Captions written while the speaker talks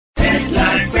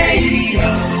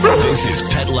This is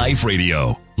Pet Life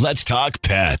Radio. Let's talk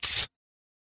pets.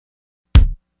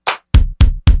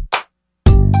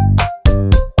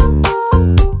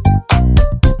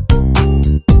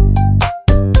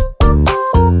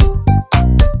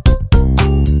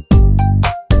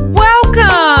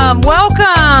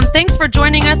 Welcome. Thanks for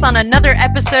joining us on another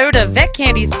episode of Vet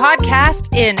Candy's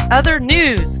podcast, In Other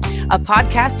News, a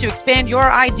podcast to expand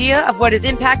your idea of what is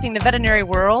impacting the veterinary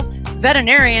world,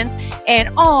 veterinarians,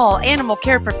 and all animal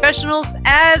care professionals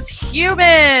as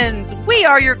humans. We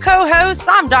are your co-hosts.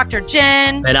 I'm Dr.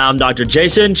 Jen. And I'm Dr.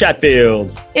 Jason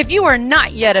Chatfield. If you are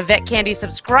not yet a Vet Candy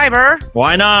subscriber,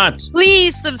 why not?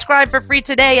 Please subscribe for free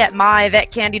today at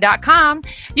myvetcandy.com.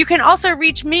 You can also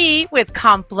reach me with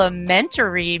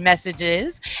complimentary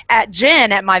messages at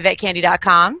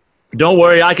jen@myvetcandy.com. Don't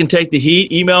worry, I can take the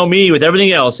heat. Email me with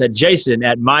everything else at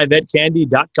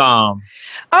jason@myvetcandy.com.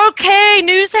 Okay,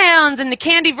 news hounds, in the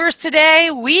Candyverse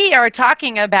today, we are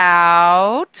talking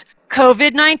about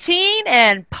COVID-19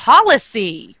 and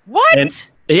policy. What?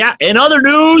 In other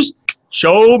news,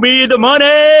 show me the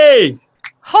money.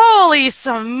 Holy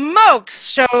smokes,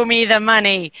 show me the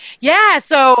money. Yeah,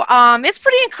 so it's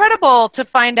pretty incredible to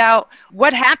find out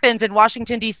what happens in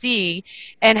Washington, D.C.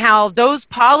 and how those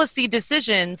policy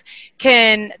decisions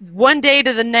can, one day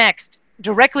to the next,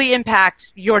 directly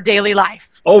impact your daily life.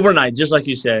 Overnight, just like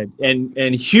you said,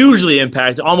 and hugely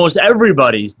impact almost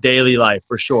everybody's daily life,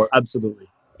 for sure. Absolutely.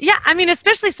 Yeah, I mean,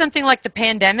 especially something like the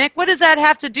pandemic. What does that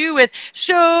have to do with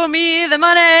show me the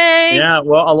money? Yeah,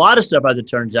 well, a lot of stuff, as it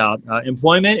turns out.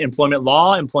 Employment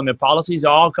law, employment policies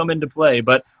all come into play.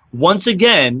 But once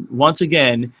again,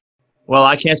 well,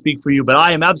 I can't speak for you, but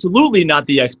I am absolutely not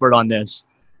the expert on this.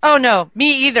 Oh, no,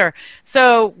 me either.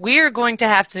 So we're going to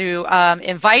have to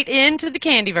invite into the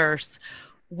Candyverse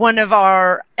one of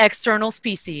our external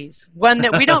species, one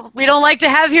that we don't like to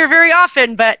have here very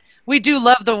often, but we do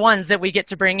love the ones that we get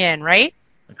to bring in, right?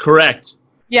 Correct.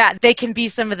 Yeah, they can be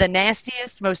some of the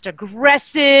nastiest, most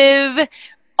aggressive,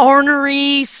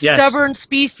 ornery, stubborn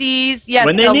species. Yes,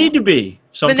 when they need to be.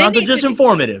 Sometimes they're just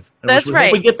informative. That's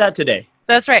right. We get that today.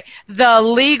 That's right. The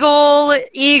legal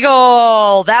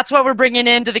eagle. That's what we're bringing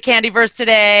into the Candyverse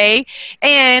today.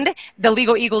 And the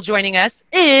legal eagle joining us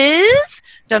is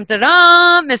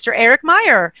Mr. Eric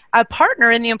Meyer, a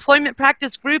partner in the employment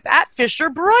practice group at Fisher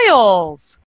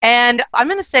Broyles. And I'm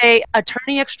going to say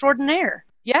attorney extraordinaire.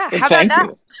 Yeah, how about that?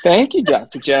 Thank you,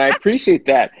 Dr. Jen. I appreciate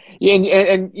that.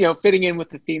 And you know, fitting in with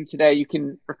the theme today, you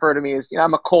can refer to me as,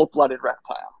 I'm a cold-blooded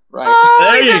reptile, right?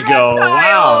 Oh, there you go.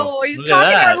 Wow. He's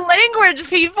talking our language,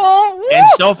 people. Woo! And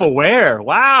self-aware.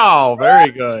 Wow,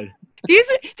 very good. These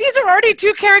are already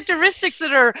two characteristics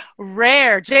that are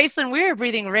rare. Jason, we're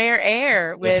breathing rare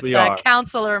air with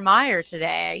Counselor Meyer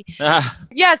today.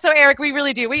 Yeah, so Eric, we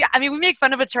really do. We make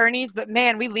fun of attorneys, but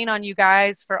man, we lean on you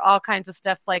guys for all kinds of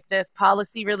stuff like this,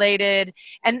 policy related.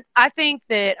 And I think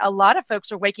that a lot of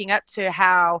folks are waking up to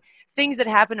how things that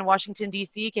happen in Washington,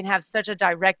 D.C. can have such a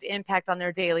direct impact on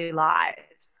their daily lives.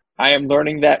 I am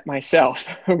learning that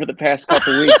myself over the past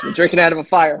couple of weeks. We're drinking out of a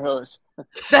fire hose.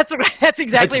 That's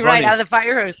exactly right, out of the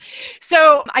fire hose.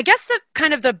 So I guess the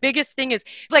biggest thing is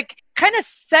kind of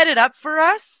set it up for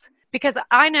us, because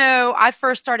I know I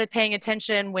first started paying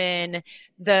attention when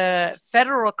the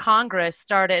federal Congress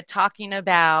started talking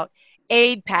about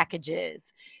aid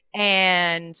packages.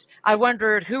 And I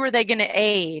wondered, who are they going to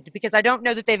aid? Because I don't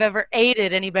know that they've ever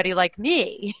aided anybody like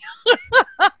me.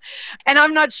 And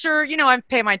I'm not sure, I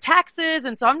pay my taxes,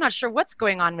 and so I'm not sure what's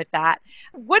going on with that.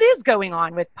 What is going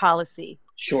on with policy?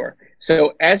 Sure.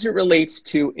 So as it relates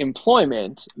to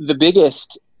employment, the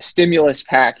biggest stimulus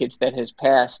package that has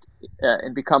passed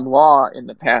and become law in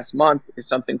the past month is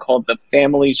something called the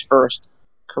Families First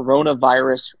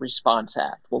Coronavirus Response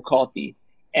Act. We'll call it the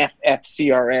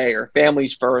FFCRA or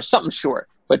Families First, something short.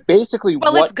 But basically,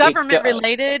 it's government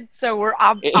related, so we're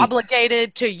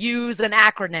obligated to use an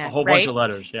acronym. A whole bunch of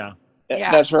letters, yeah.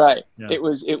 That's right. Yeah. It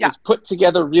was put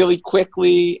together really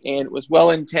quickly, and it was well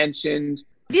intentioned.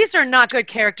 These are not good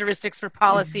characteristics for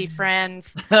policy,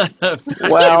 friends.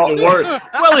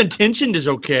 Well intentioned is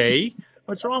okay.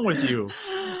 What's wrong with you?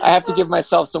 I have to give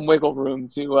myself some wiggle room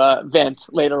to vent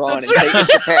later on. Take it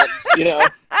depends,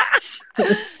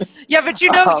 Yeah, but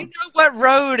you know what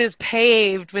road is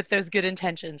paved with those good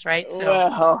intentions, right? So.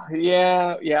 Well, I'll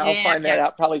find that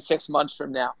out probably 6 months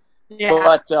from now. Yeah.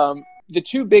 But the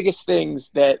two biggest things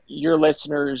that your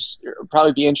listeners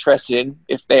probably be interested in,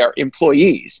 if they are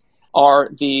employees, are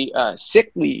the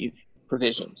sick leave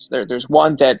provisions. There's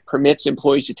one that permits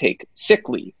employees to take sick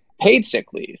leave, paid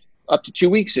sick leave, up to 2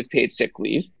 weeks of paid sick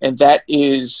leave, and that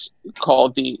is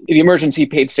called the emergency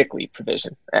paid sick leave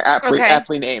provision,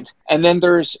 aptly named. And then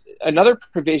there's another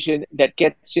provision that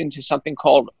gets into something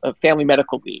called family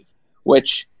medical leave,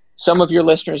 which some of your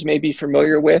listeners may be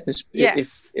familiar with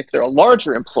if they're a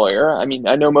larger employer. I mean,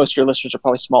 I know most of your listeners are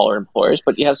probably smaller employers,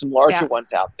 but you have some larger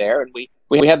ones out there. And we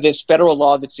have this federal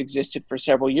law that's existed for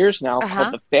several years now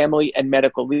called the Family and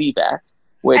Medical Leave Act.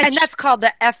 And that's called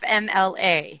the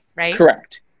FMLA, right?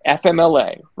 Correct.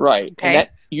 FMLA, right. Okay. And that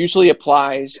usually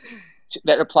applies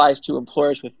to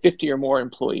employers with 50 or more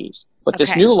employees. But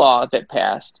this new law that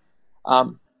passed,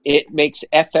 it makes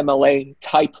FMLA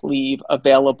type leave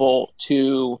available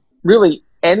to really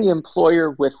any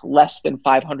employer with less than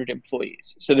 500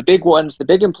 employees. So the big ones, the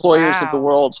big employers of the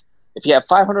world, if you have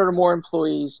 500 or more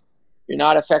employees, you're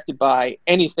not affected by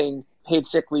anything paid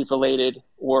sick leave related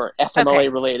or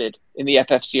FMLA related in the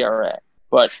FFCRA.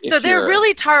 But so they're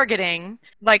really targeting,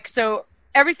 so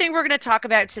everything we're going to talk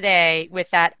about today with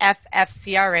that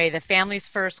FFCRA, the Families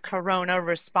First Corona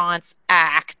Response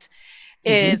Act,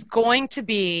 is going to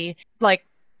be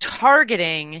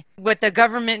targeting what the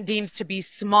government deems to be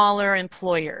smaller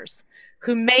employers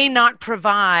who may not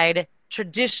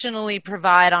traditionally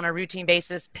provide on a routine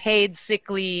basis paid sick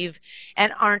leave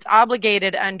and aren't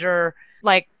obligated under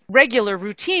regular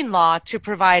routine law to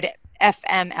provide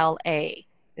FMLA.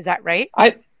 Is that right?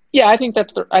 I think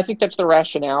that's the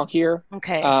rationale here.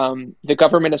 Okay. The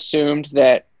government assumed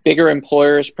that bigger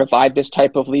employers provide this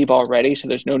type of leave already, so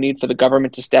there's no need for the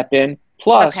government to step in.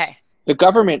 Plus, the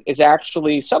government is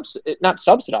actually not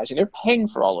subsidizing; they're paying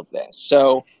for all of this.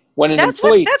 So when that's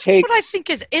what I think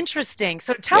is interesting.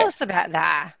 So tell us about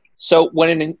that. So when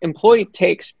an employee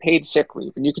takes paid sick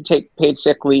leave, and you can take paid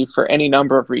sick leave for any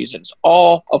number of reasons,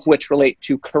 all of which relate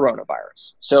to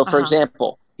coronavirus. So, for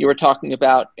example, you were talking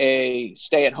about a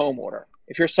stay-at-home order.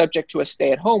 If you're subject to a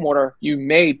stay-at-home order, you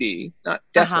may be, not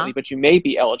definitely, but you may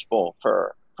be eligible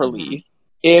for leave.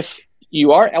 If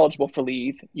you are eligible for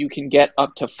leave, you can get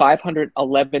up to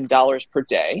 $511 per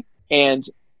day, and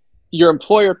your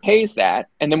employer pays that.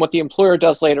 And then what the employer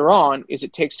does later on is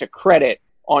it takes a credit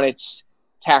on its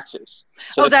taxes.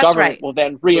 So the government will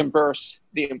then reimburse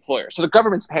the employer. So the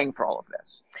government's paying for all of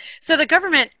this. So the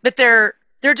government, but they're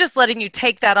just letting you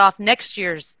take that off next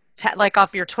year's,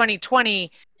 off your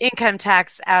 2020 income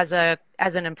tax as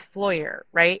an employer,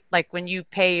 right? When you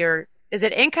pay is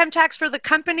it income tax for the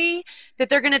company that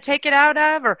they're going to take it out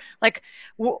of? Or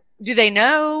do they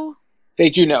know? They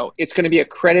do know. It's going to be a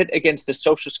credit against the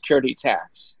Social Security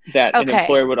tax that an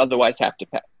employer would otherwise have to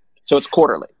pay. So it's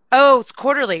quarterly. Oh, it's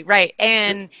quarterly, right.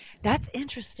 And that's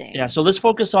interesting. Yeah, so let's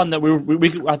focus on that.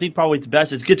 I think probably it's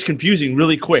best. It gets confusing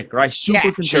really quick, right? Super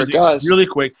confusing, sure does. Really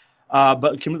quick.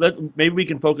 But maybe we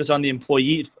can focus on the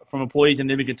employees, and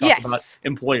then we can talk about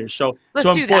employers. So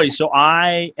employees. Do that. So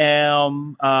I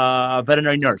am a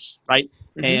veterinary nurse, right?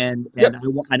 And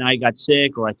I got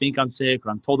sick, or I think I'm sick, or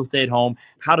I'm told to stay at home.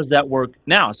 How does that work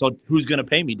now? So who's going to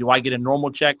pay me? Do I get a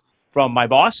normal check from my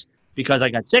boss because I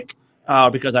got sick?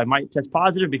 Because I might test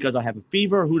positive, because I have a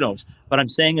fever, who knows? But I'm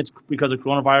saying it's because of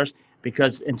coronavirus.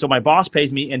 And so my boss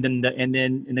pays me, and then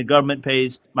the government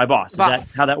pays my boss. Is that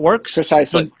how that works?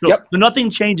 Precisely. So nothing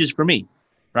changes for me,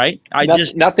 right?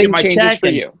 Nothing changes for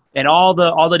you, and all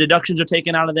the deductions are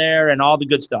taken out of there, and all the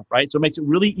good stuff, right? So it makes it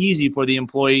really easy for the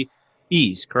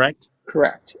employees, correct?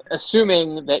 Correct.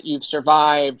 Assuming that you've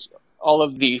survived all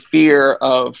of the fear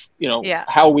of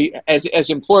how we as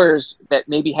employers that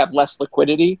maybe have less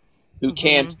liquidity,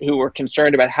 who are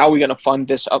concerned about how we're going to fund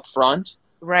this up front.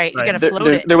 Right. You're going to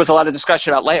float it. There was a lot of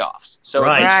discussion about layoffs. So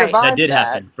if you survived that did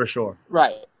happen, for sure.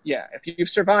 Right. Yeah. If you've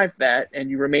survived that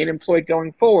and you remain employed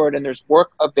going forward, and there's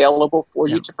work available for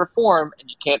you to perform, and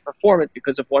you can't perform it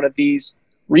because of one of these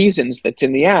reasons that's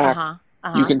in the act,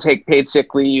 you can take paid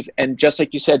sick leave. And just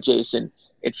like you said, Jason,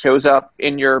 it shows up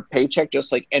in your paycheck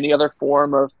just like any other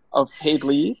form of paid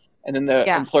leave. And then the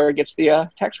employer gets the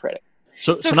tax credit.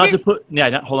 So not to put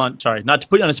not to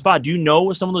put you on the spot. Do you know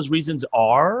what some of those reasons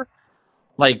are?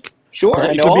 Sure,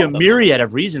 it could be a myriad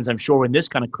of reasons, I'm sure, in this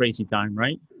kind of crazy time,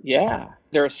 right? Yeah,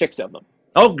 there are 6 of them.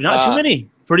 Oh, not too many.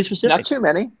 Pretty specific. Not too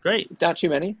many. Great. Not too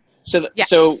many.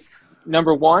 So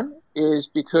number 1 is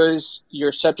because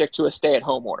you're subject to a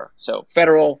stay-at-home order. So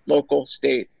federal, local,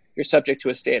 state, you're subject to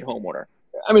a stay-at-home order.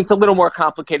 I mean, it's a little more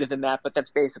complicated than that, but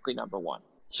that's basically number 1.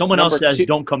 Someone else says,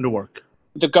 don't come to work.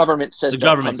 The government says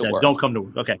don't come to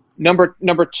work. Okay.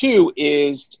 Number 2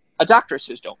 is a doctor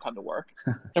says don't come to work.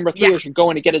 Number 3 is you're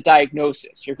going to get a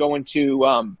diagnosis. You're going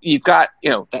to you've got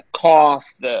that cough,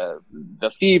 the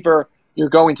fever. You're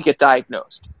going to get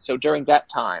diagnosed. So during that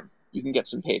time, you can get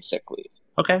some paid sick leave.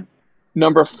 Okay.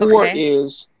 Number 4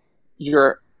 is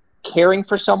you're caring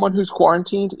for someone who's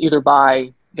quarantined, either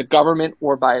by the government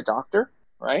or by a doctor,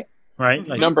 right? Right.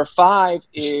 Like, Number 5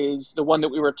 is the one that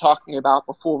we were talking about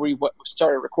before we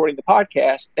started recording the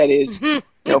podcast. That is,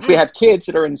 if we have kids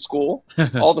that are in school,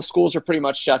 all the schools are pretty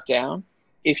much shut down.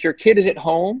 If your kid is at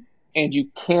home and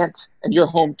you can't, and you're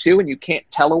home too, and you can't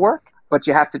telework, but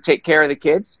you have to take care of the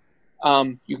kids,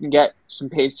 you can get some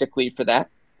paid sick leave for that.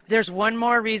 There's one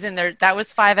more reason there. That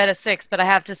was 5 out of 6, but I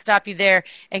have to stop you there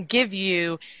and give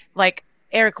you, like,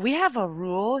 Eric, we have a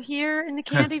rule here in the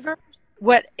Candyverse.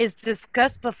 What is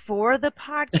discussed before the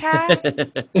podcast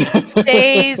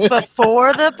stays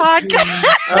before the podcast.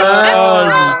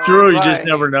 Oh, it's true. You just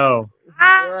never know.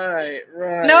 Right.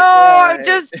 No, right.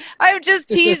 I'm just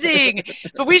teasing.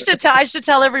 But I should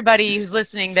tell everybody who's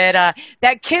listening that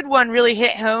that kid one really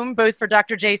hit home, both for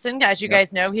Dr. Jason. As you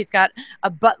guys know, he's got a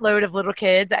buttload of little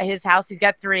kids at his house. He's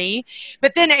got 3.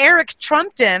 But then Eric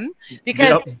trumped him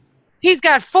because he's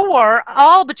got 4,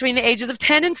 all between the ages of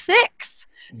 10 and 6.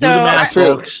 So, do the math,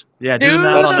 folks. Yeah, do the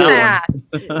math on that one.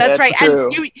 That's right. True.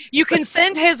 And you can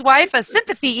send his wife a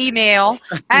sympathy email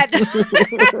to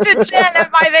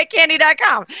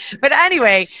Jen@myvetcandy.com. But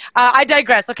anyway, I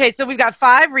digress. Okay, so we've got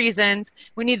 5 reasons.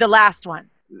 We need the last one.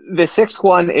 The 6th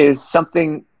one is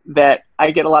something that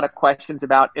I get a lot of questions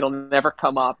about. It'll never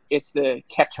come up. It's the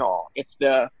catch-all. It's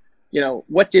the,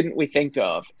 what didn't we think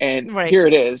of? And Here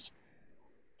it is.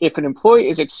 If an employee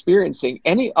is experiencing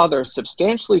any other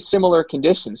substantially similar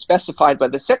condition specified by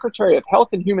the Secretary of Health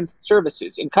and Human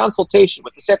Services in consultation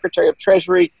with the Secretary of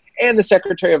Treasury and the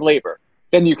Secretary of Labor,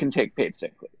 then you can take paid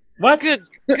sick leave. What? Good.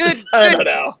 I don't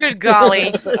know. Good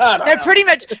golly. They pretty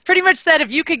much said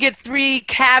if you could get 3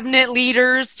 cabinet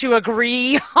leaders to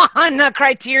agree on the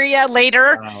criteria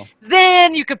later,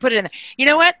 then you could put it in there. You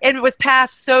know what? And it was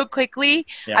passed so quickly.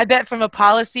 Yeah. I bet from a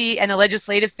policy and a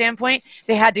legislative standpoint,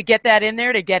 they had to get that in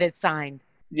there to get it signed.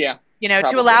 Yeah.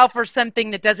 To allow for something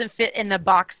that doesn't fit in the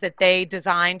box that they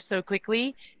designed so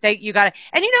quickly, that you got to.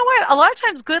 And you know what? A lot of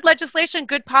times, good legislation,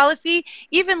 good policy,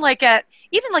 even like an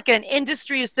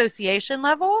industry association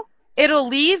level, it'll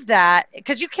leave that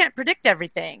because you can't predict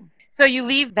everything. So you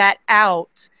leave that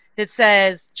out that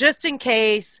says, just in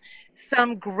case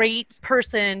some great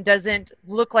person doesn't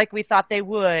look like we thought they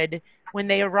would when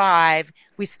they arrive,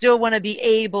 we still want to be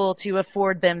able to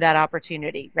afford them that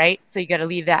opportunity, right? So you got to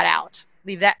leave that out.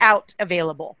 Leave that out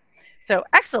available. So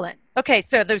excellent. Okay,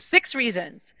 so those 6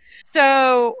 reasons.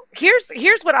 So here's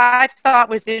what I thought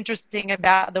was interesting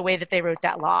about the way that they wrote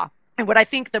that law, and what I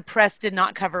think the press did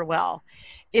not cover well,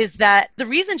 is that the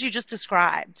reasons you just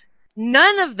described,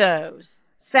 none of those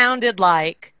sounded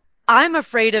like, I'm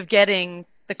afraid of getting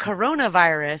the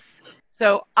coronavirus,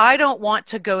 so I don't want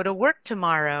to go to work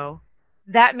tomorrow.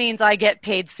 That means I get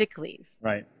paid sick leave.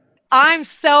 Right. I'm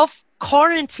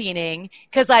quarantining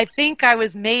because I think I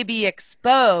was maybe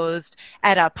exposed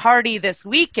at a party this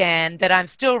weekend that I'm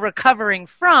still recovering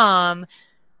from,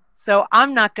 so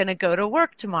I'm not going to go to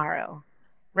work tomorrow,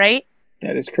 right?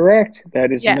 That is correct.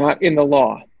 That is not in the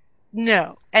law.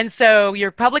 No. And so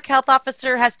your public health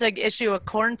officer has to issue a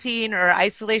quarantine or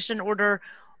isolation order,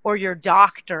 or your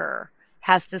doctor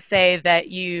has to say that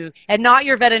and not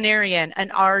your veterinarian, an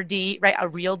RD, right? A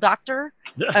real doctor,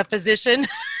 a physician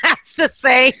has to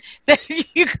say that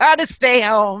you got to stay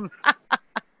home.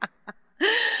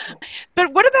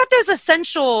 But what about those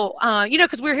essential,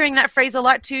 because we're hearing that phrase a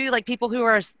lot too, like people who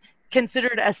are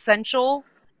considered essential.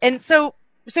 And so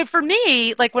for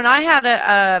me, like when I had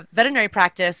a veterinary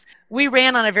practice, we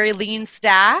ran on a very lean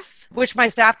staff, which my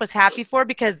staff was happy for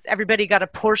because everybody got a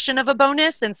portion of a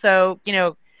bonus. And so,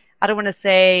 I don't want to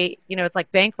say, it's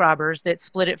like bank robbers that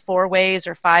split it 4 ways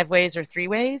or 5 ways or 3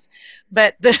 ways,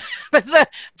 but the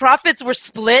profits were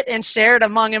split and shared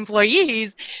among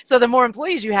employees. So the more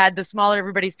employees you had, the smaller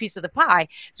everybody's piece of the pie.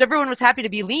 So everyone was happy to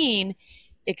be lean,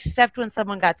 except when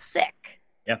someone got sick.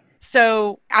 Yeah.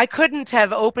 So I couldn't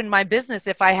have opened my business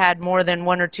if I had more than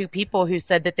 1 or 2 people who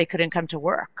said that they couldn't come to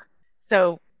work.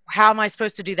 So how am I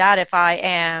supposed to do that if I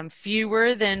am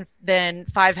fewer than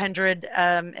 500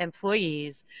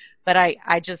 employees? But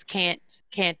I just can't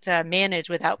manage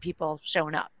without people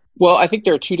showing up. Well, I think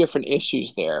there are 2 different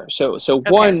issues there. So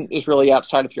one is really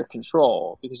outside of your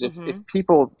control, because if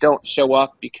people don't show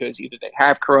up because either they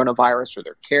have coronavirus or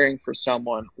they're caring for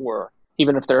someone, or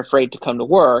even if they're afraid to come to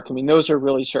work, I mean, those are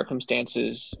really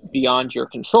circumstances beyond your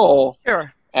control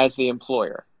as the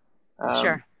employer.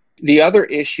 Sure. The other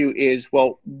issue is,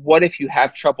 well, what if you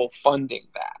have trouble funding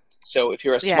that? So if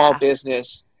you're a small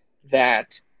business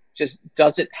that just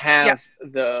doesn't have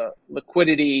the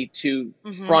liquidity to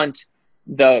front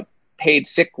the paid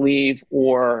sick leave,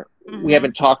 or we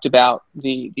haven't talked about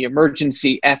the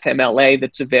emergency FMLA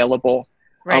that's available.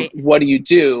 Right. What do you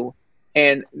do?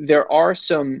 And there are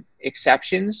some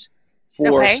exceptions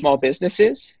for Okay. small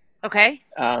businesses. Okay.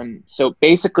 So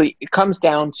basically, it comes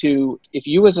down to if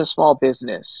you as a small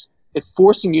business, if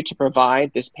forcing you to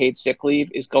provide this paid sick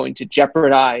leave is going to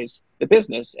jeopardize the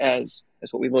business as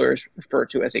what we lawyers refer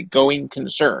to as a going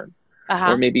concern,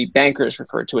 or maybe bankers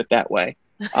refer to it that way.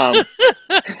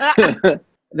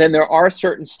 Then there are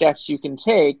certain steps you can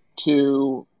take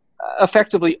to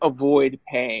effectively avoid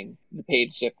paying the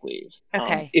paid sick leave.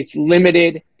 Okay. It's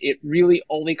limited. It really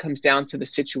only comes down to the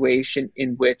situation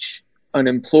in which an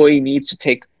employee needs to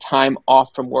take time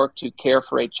off from work to care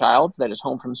for a child that is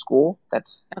home from school.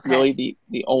 That's really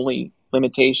the only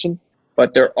limitation.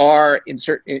 But there are,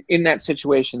 in that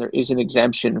situation, there is an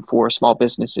exemption for small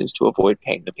businesses to avoid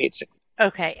paying the paid sick leave.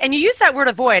 Okay. And you use that word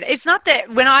avoid. It's not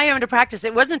that when I owned a practice,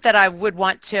 it wasn't that I would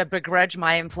want to begrudge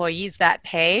my employees that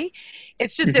pay.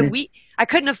 It's just that I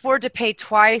couldn't afford to pay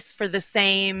twice for the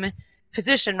same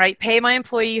position, right? Pay my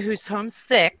employee who's home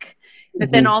sick, but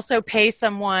then also pay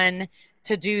someone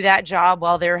to do that job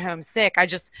while they're home sick. I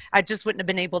just wouldn't have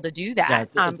been able to do that,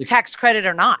 it's tax credit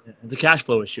or not. It's a cash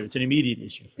flow issue. It's an immediate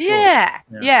issue.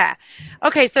 Yeah.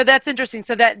 Okay, so that's interesting.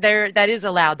 So that is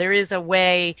allowed. There is a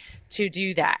way to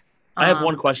do that. I have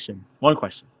one question.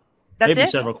 That's Maybe it?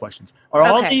 several questions. Are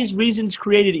all these reasons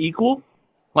created equal?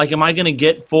 Like, am I going to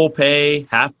get full pay,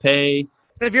 half pay?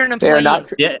 If you're an employee.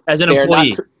 As an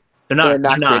employee. They're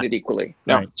not created equally.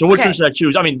 No. Right. So which one should I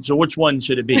choose? So which one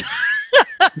should it be?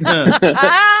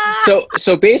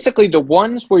 So basically the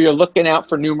ones where you're looking out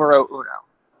for numero uno.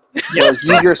 Yes,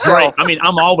 you yourself. Right.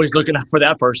 I'm always looking out for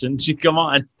that person. Come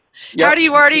on. Yep. How do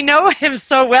you already know him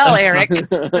so well, Eric?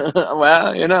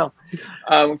 Well,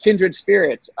 kindred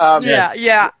spirits.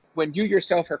 When you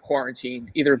yourself are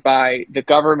quarantined, either by the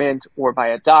government or by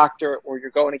a doctor, or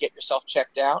you're going to get yourself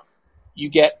checked out, you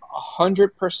get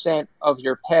 100% of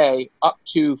your pay up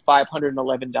to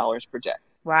 $511 per day.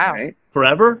 Wow. Right?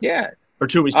 Forever? Yeah. For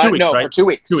 2 weeks? 2 weeks, no, right? for 2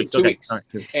 weeks. 2 weeks. 2 weeks. Right,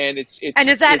 2 weeks. And it's and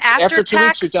is that after 2 weeks,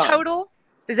 tax you're done. total?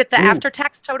 Is it the after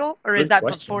tax total, or is that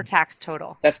before tax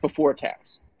total? That's before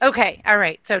tax. Okay. All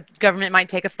right. So government might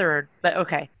take a third, but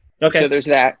okay. So there's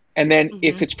that. And then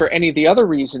if it's for any of the other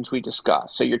reasons we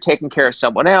discussed, so you're taking care of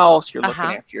someone else, you're looking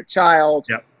after your child.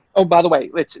 Yep. Oh, by the way,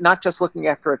 it's not just looking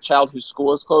after a child whose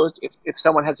school is closed. If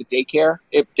someone has a daycare,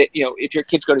 if your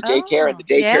kids go to daycare and the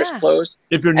daycare is closed.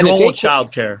 If you're normal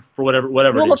child care for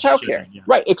whatever normal child care. Yeah.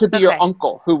 Right. It could be your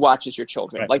uncle who watches your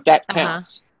children. Right. Like that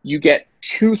counts. You get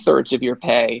 2/3 of your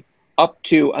pay up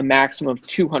to a maximum of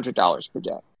 $200 per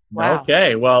day. Wow.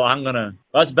 Okay, well,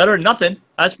 that's better than nothing.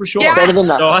 That's for sure. Yeah. Better than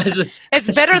nothing. So it's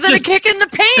better than a kick in the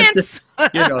pants.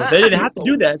 They didn't have to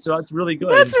do that, so that's really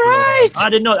good. That's right. I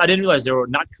didn't realize they were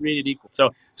not created equal. So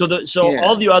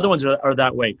all the other ones are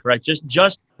that way, correct?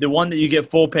 Just the one that you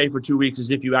get full pay for 2 weeks is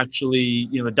if you actually,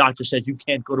 the doctor says you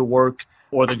can't go to work,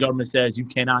 or the government says you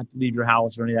cannot leave your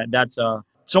house or any of that. That's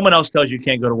someone else tells you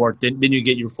can't go to work, then you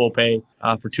get your full pay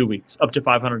for 2 weeks, up to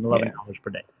 $511 per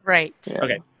day. Right. Yeah.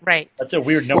 Okay. Right. That's a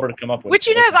weird number to come up with. Which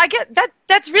I get that.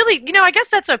 That's really I guess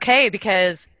that's okay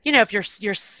because if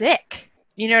you're sick,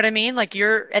 you know what I mean. Like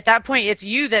you're at that point, it's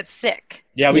you that's sick.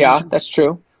 Yeah. That's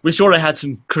true. We sort of had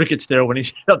some crickets there when he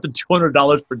set up the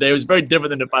 $200 per day. It was very different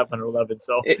than the $511.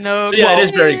 So it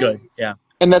is very good. Yeah.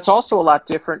 And that's also a lot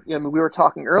different. We were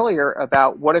talking earlier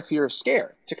about what if you're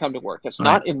scared to come to work. That's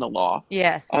not in the law.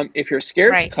 Yes. If you're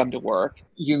scared to come to work,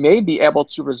 you may be able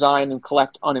to resign and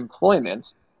collect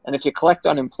unemployment. And if you collect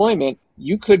unemployment,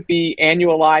 you could be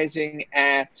annualizing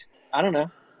at, I don't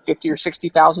know, $50,000 or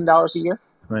 $60,000 a year.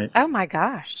 Right. Oh my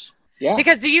gosh. Yeah.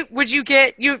 Because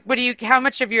how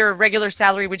much of your regular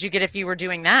salary would you get if you were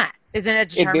doing that? Isn't it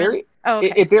determined?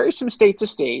 It varies from state to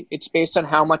state. It's based on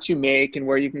how much you make and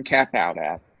where you can cap out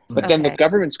at. But then the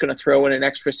government's going to throw in an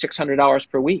extra $600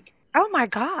 per week. Oh my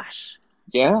gosh.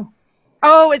 Yeah.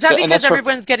 Oh, is that because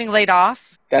everyone's getting laid off?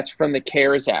 That's from the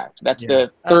CARES Act. That's the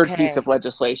third piece of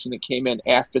legislation that came in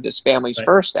after this Families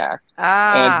First Act.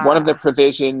 And one of the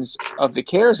provisions of the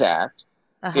CARES Act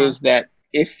is that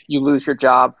if you lose your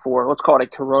job for, let's call it a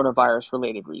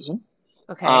coronavirus-related reason,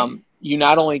 you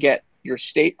not only get your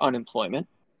state unemployment,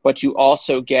 but you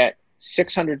also get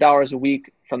 $600 a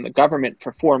week from the government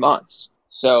for 4 months.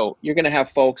 So you're going to have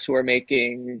folks who are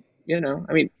making,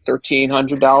 $1,300,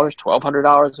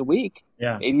 $1,200 a week,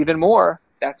 maybe even more.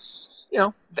 That's,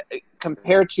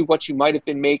 compared to what you might have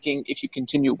been making if you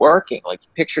continue working. Like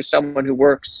picture someone who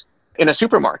works in a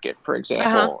supermarket, for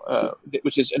example,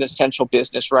 which is an essential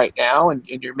business right now, and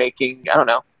you're making, I don't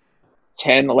know,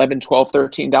 $10, $11, $12,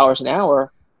 $13 an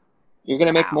hour. You're going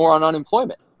to make more on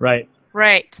unemployment. Right.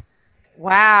 Right.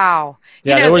 Wow.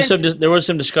 Yeah, there was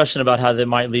some discussion about how that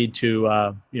might lead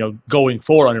to going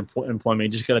for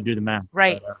unemployment. You just got to do the math.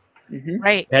 Right.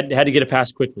 Right. Had to get it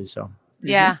passed quickly. So.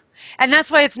 Yeah. And that's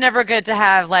why it's never good to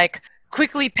have like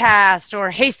quickly passed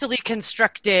or hastily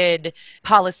constructed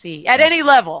policy at any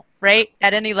level, right?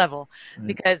 At any level,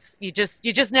 because you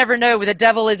just never know where the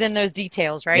devil is in those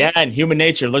details, right? Yeah, and human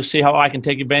nature. Let's see how I can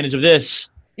take advantage of this.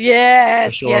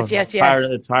 Yes, Sure. yes.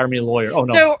 Hire me a lawyer. Oh,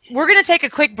 no. So we're going to take a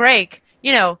quick break,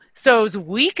 so as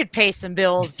we could pay some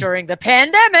bills during the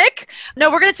pandemic.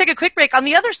 No, we're going to take a quick break. On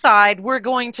the other side, we're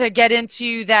going to get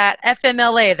into that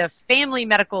FMLA, the Family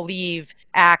Medical Leave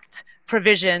Act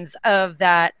provisions of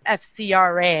that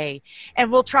FCRA.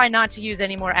 And we'll try not to use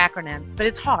any more acronyms, but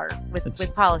it's hard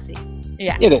with policy.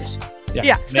 Yeah. It is.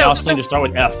 Yeah. They all seem to start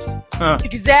with F.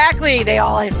 Exactly. They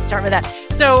all have to start with that.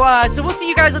 So we'll see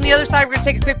you guys on the other side. We're going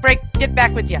to take a quick break. Get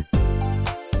back with you.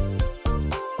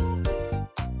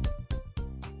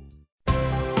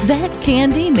 Vet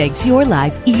Candy makes your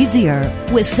life easier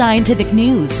with scientific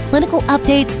news, clinical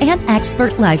updates, and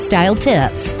expert lifestyle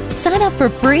tips. Sign up for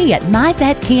free at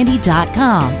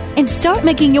myvetcandy.com and start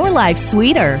making your life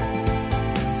sweeter.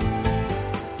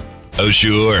 Oh,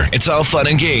 sure. It's all fun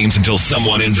and games until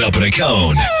someone ends up in a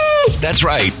cone. That's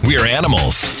right. We're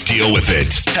animals. Deal with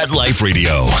it. Pet Life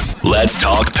Radio. Let's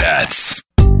talk pets.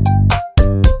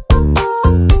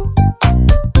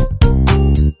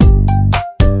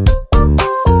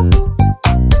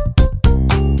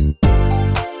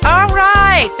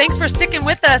 Thanks for sticking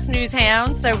with us, News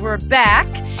Hounds. So we're back,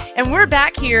 and we're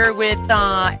back here with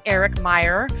Eric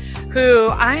Meyer, who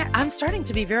I'm starting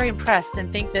to be very impressed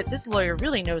and think that this lawyer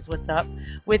really knows what's up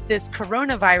with this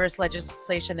coronavirus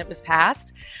legislation that was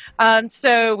passed.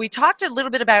 So we talked a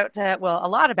little bit about, a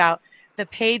lot about the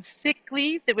paid sick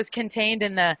leave that was contained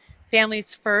in the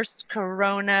Families First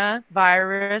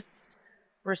Coronavirus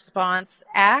Response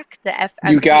Act, the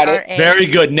FCRA. You got it. Very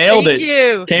good. Nailed it. Thank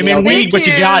you. Came in weak, but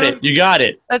you got it. You got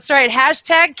it. That's right.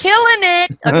 Hashtag killing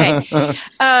it. Okay.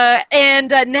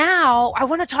 And now I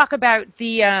want to talk about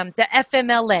the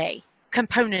FMLA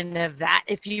component of that,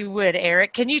 if you would,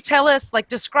 Eric. Can you tell us,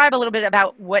 describe a little bit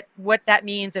about what that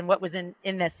means and what was in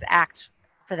this act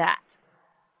for that?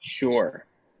 Sure.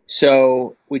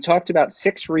 So we talked about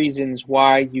 6 reasons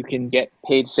why you can get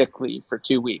paid sick leave for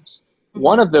 2 weeks.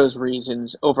 One of those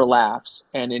reasons overlaps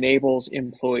and enables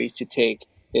employees to take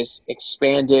this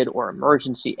expanded or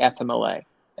emergency FMLA.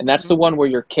 And that's the one where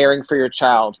you're caring for your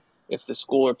child if the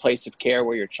school or place of care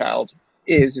where your child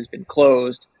has been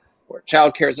closed, or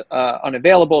child care is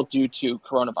unavailable due to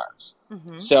coronavirus.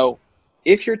 So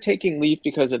if you're taking leave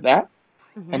because of that,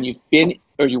 and you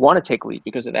want to take leave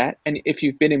because of that, and if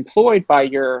you've been employed by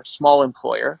your small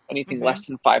employer, anything less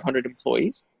than 500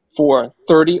 employees, for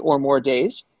 30 or more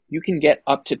days, you can get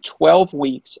up to 12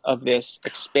 weeks of this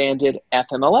expanded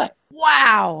FMLA.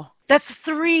 Wow. That's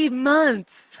 3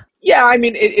 months. Yeah, I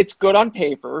mean, it's good on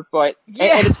paper, but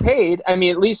and it's paid. I mean,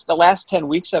 at least the last 10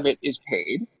 weeks of it is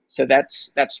paid. So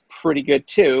that's pretty good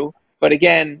too. But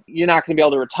again, you're not going to be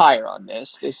able to retire on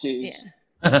this. This is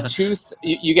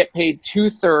you get paid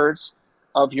 2/3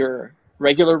 of your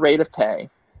regular rate of pay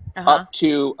up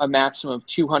to a maximum of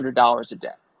 $200 a day.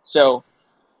 So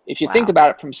if you think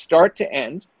about it from start to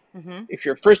end, if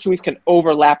your first 2 weeks can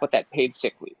overlap with that paid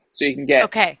sick leave. So you can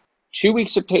get 2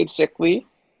 weeks of paid sick leave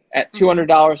at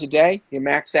 $200 a day, you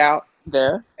max out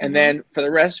there. And then for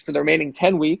the remaining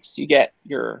 10 weeks, you get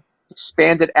your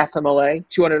expanded FMLA,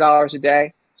 $200 a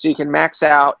day. So you can max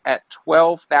out at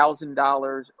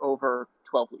 $12,000 over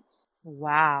 12 weeks.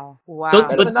 Wow.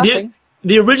 So, but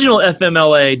the original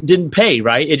FMLA didn't pay,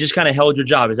 right? It just kind of held your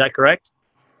job. Is that correct?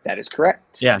 That is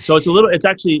correct. Yeah, so it's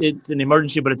an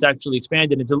emergency, but it's actually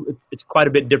expanded. It's quite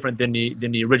a bit different than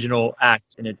the original act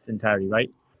in its entirety, right?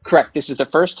 Correct. This is the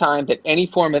first time that any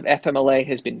form of FMLA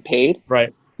has been paid.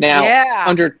 Right. Now,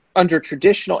 under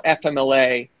traditional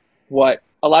FMLA, what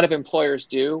a lot of employers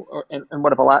do, and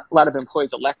what a lot of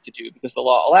employees elect to do because the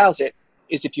law allows it,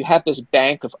 is if you have this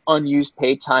bank of unused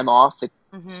paid time off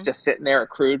that's just sitting there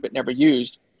accrued but never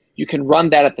used, you can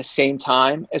run that at the same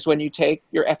time as when you take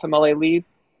your FMLA leave.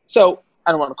 So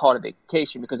I don't want to call it a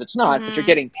vacation because it's not, but you're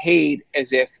getting paid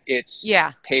as if it's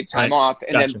paid time off.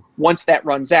 And then once that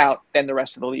runs out, then the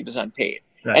rest of the leave is unpaid.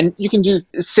 Right. And you can do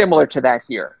similar to that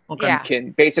here. Okay. You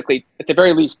can basically, at the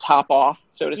very least, top off,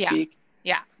 so to speak,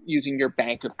 using your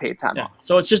bank of paid time off.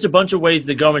 So it's just a bunch of ways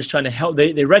the government's trying to help.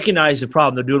 They recognize the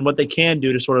problem. They're doing what they can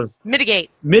do to sort of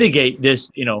mitigate this,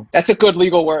 That's a good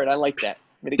legal word. I like that.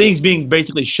 Mitigate. Things being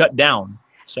basically shut down.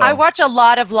 So. I watch a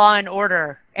lot of Law and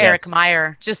Order, Eric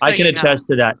Meyer. Just so I can attest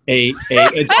to that.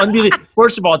 It's unbelievable.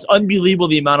 First of all, it's unbelievable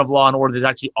the amount of Law and Order that's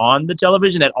actually on the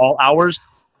television at all hours.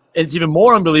 It's even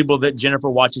more unbelievable that Jennifer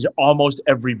watches almost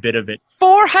every bit of it.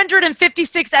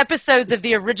 456 episodes of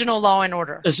the original Law and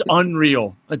Order. It's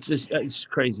unreal. It's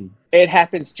crazy. It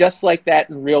happens just like that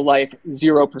in real life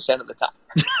 0% of the time.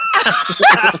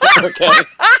 Okay.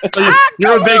 So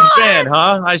you're a big fan,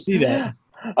 huh? I see that.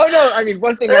 Oh, no. I mean,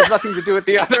 one thing has nothing to do with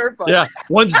the other. But Yeah.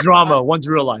 One's drama, one's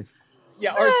real life.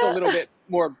 yeah, ours is a little bit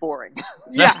more boring.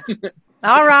 Yeah.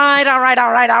 All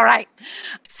right.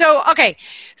 So, okay.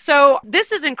 So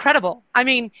this is incredible. I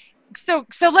mean, so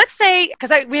let's say,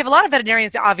 because we have a lot of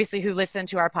veterinarians, obviously, who listen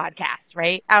to our podcast,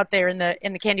 right, out there in the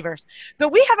Candyverse. But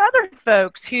we have other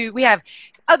folks we have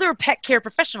other pet care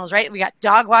professionals, right? We got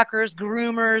dog walkers,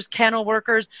 groomers, kennel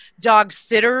workers, dog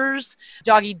sitters,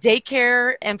 doggy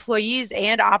daycare employees,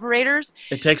 and operators.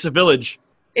 It takes a village.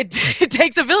 It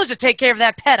takes a village to take care of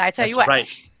that pet. I tell you what. Right.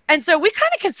 And so we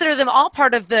kind of consider them all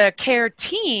part of the care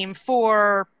team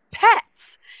for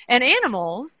pets and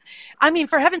animals. I mean,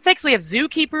 for heaven's sakes, we have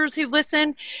zookeepers who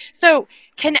listen. So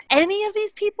can any of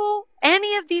these people,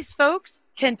 any of these folks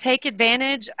can take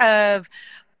advantage of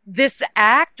this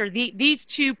act or these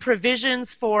two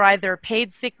provisions for either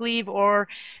paid sick leave or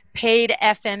paid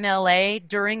FMLA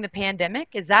during the pandemic?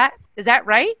 Is that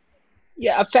right?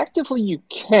 Yeah, effectively you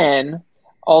can,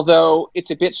 although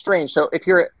it's a bit strange. So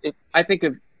I think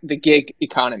of the gig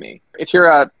economy. If you're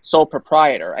a sole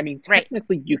proprietor, I mean,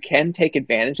 technically you can take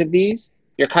advantage of these.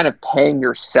 You're kind of paying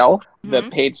yourself the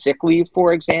paid sick leave,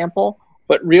 for example.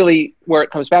 But really, where it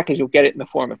comes back is you'll get it in the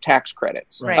form of tax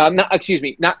credits. Right.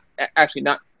 Not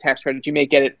tax credits. You may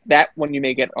get it when you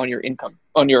may get on your income,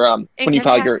 when you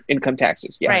file your income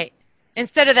taxes. Yeah. Right.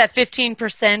 Instead of that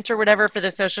 15% or whatever for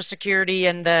the Social Security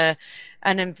and the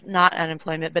not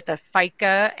unemployment, but the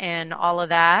FICA and all of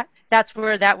that. That's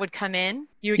where that would come in.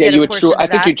 You would get a portion of that. I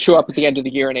think you'd chew up at the end of the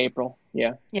year in April.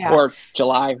 Yeah. Or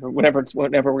July or whatever we're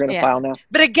going to file now.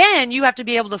 But again, you have to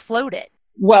be able to float it.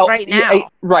 Well, right now.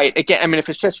 Right. Again, I mean, if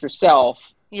it's just yourself.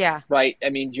 Yeah. Right. I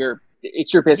mean,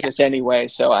 it's your business anyway.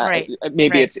 So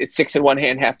maybe it's six in one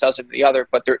hand, half dozen in the other.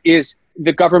 But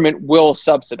the government will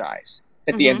subsidize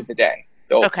at the end of the day.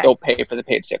 They'll pay for the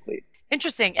paid sick leave.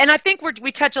 Interesting. And I think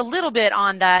we touch a little bit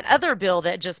on that other bill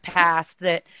that just passed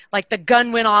that, like, the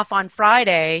gun went off on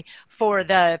Friday for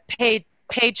the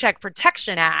Paycheck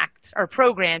Protection Act or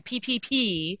program,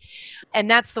 PPP. And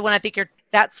that's the one I think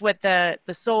that's what the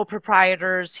sole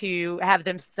proprietors who have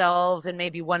themselves and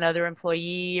maybe one other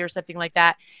employee or something like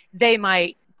that, they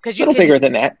might, because you bigger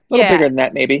than that. A little bigger than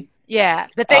that, maybe. Yeah.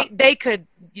 But they could,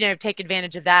 take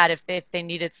advantage of that if they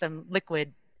needed some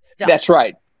liquid stuff. That's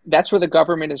right. That's where the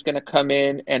government is going to come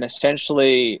in and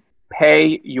essentially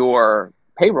pay your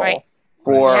payroll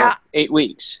for 8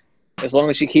 weeks. As long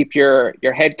as you keep your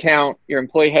head count, your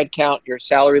employee head count, your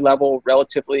salary level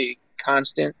relatively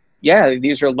constant. Yeah,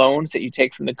 these are loans that you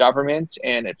take from the government.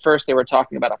 And at first they were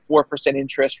talking about a 4%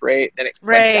 interest rate. Then it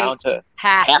went down to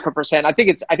half a percent. I think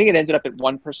it ended up at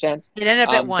 1%. It ended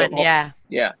up at 1%, yeah.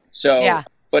 Yeah. So,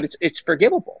 but it's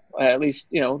forgivable. At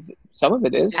least, some of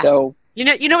it is. Yeah. So you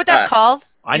know what that's called?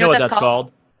 I know what that's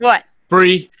called. What?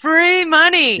 Free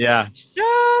money. Yeah.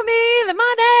 Show me the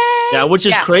money. Yeah, which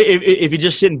is crazy. If you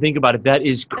just sit and think about it, that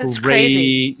is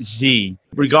crazy.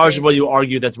 Regardless of whether you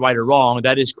argue that's right or wrong,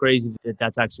 that is crazy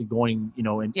that's actually going,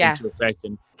 into effect,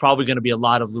 and probably going to be a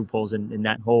lot of loopholes in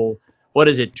that whole. What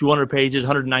is it? 200 pages,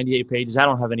 198 pages. I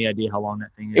don't have any idea how long that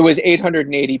thing is. It was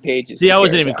 880 pages. See, I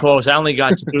wasn't even close. I only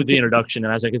got through the introduction,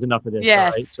 and I was like, "It's enough of this."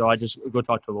 Yes. Right? So I just go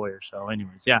talk to a lawyer. So,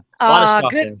 anyways, a lot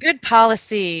of stuff good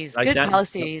policies. Like good that,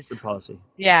 policies. Good policy.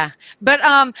 Yeah, but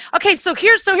okay. So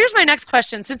here's my next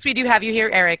question. Since we do have you here,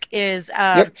 Eric, is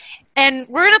and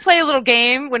we're going to play a little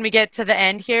game when we get to the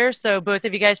end here. So both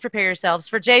of you guys prepare yourselves.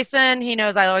 For Jason, he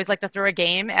knows I always like to throw a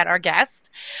game at our guest.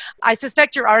 I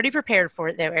suspect you're already prepared for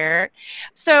it though, Eric.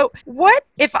 So what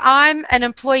if I'm an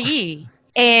employee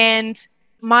and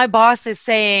my boss is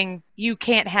saying you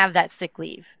can't have that sick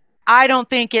leave? I don't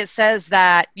think it says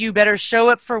that you better show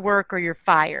up for work or you're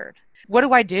fired. What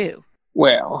do I do?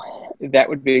 Well, that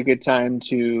would be a good time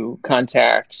to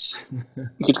contact.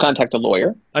 You could contact a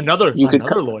lawyer. Another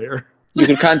lawyer. You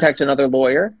could contact another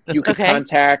lawyer. You could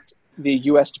contact the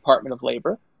U.S. Department of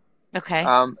Labor. Okay.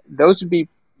 Those would be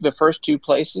the first two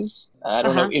places. I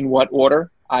don't know in what order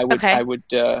I would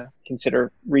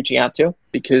consider reaching out to,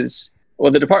 because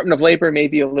the Department of Labor may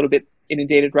be a little bit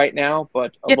inundated right now,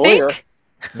 but a lawyer,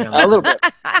 a little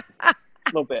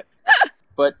bit.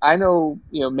 But I know,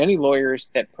 many lawyers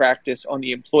that practice on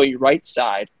the employee rights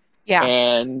side,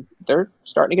 and they're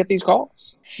starting to get these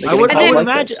calls. I would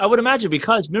imagine,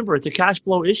 because remember, it's a cash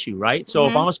flow issue, right? So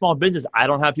if I'm a small business, I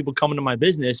don't have people coming to my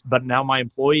business, but now my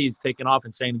employee is taking off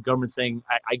and saying the government's saying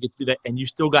I get to do that, and you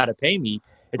still got to pay me.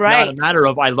 It's not a matter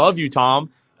of, I love you,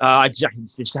 Tom. I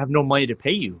just have no money to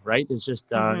pay you, right? It's just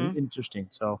interesting.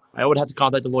 So I would have to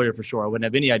contact the lawyer for sure. I wouldn't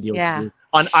have any idea what to do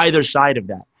on either side of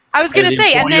that. I was going to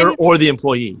say, and then, or the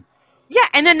employee. Yeah,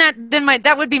 and then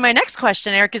that would be my next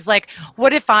question, Eric, is like,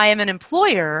 what if I am an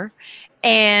employer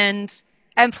and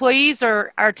employees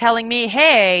are telling me,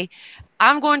 hey,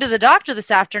 I'm going to the doctor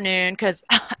this afternoon because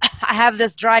I have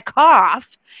this dry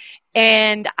cough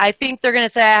and I think they're going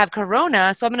to say I have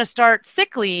corona, so I'm going to start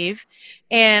sick leave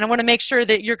and I want to make sure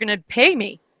that you're going to pay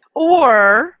me.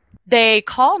 Or they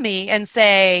call me and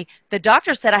say, the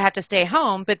doctor said I have to stay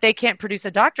home, but they can't produce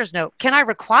a doctor's note. Can I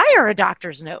require a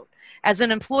doctor's note as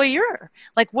an employer?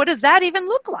 Like, what does that even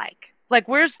look like? Like,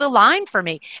 where's the line for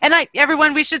me? And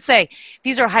everyone, we should say,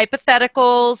 these are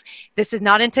hypotheticals. This is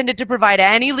not intended to provide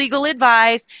any legal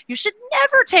advice. You should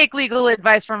never take legal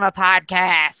advice from a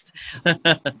podcast.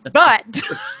 But,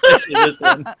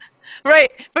 right,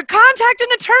 but contact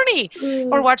an attorney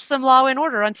or watch some Law and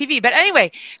Order on TV. But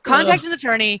anyway, contact an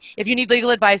attorney if you need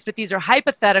legal advice, but these are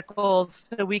hypotheticals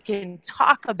so we can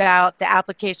talk about the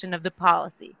application of the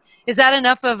policy. Is that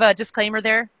enough of a disclaimer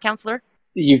there, counselor?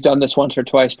 You've done this once or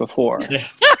twice before.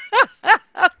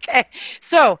 Okay.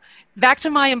 So back to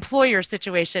my employer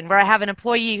situation where I have an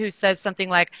employee who says something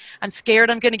like, I'm scared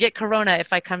I'm going to get corona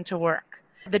if I come to work.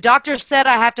 The doctor said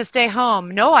I have to stay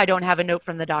home. No, I don't have a note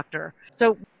from the doctor.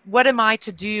 So what am I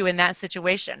to do in that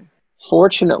situation?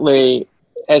 Fortunately,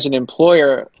 as an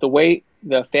employer, the way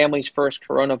the Families First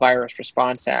Coronavirus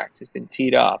Response Act has been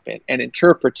teed up and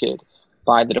interpreted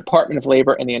by the Department of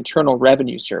Labor and the Internal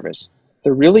Revenue Service,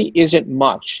 there really isn't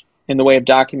much in the way of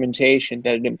documentation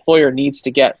that an employer needs to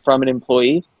get from an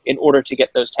employee in order to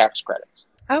get those tax credits.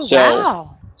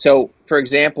 Wow. So, for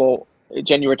example,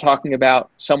 Jen, you were talking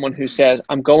about someone who says,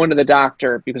 I'm going to the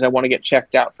doctor because I want to get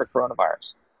checked out for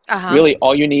coronavirus. Really,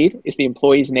 all you need is the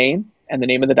employee's name and the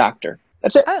name of the doctor.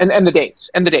 That's it. And the dates.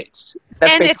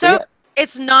 That's basically it.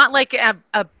 It's not like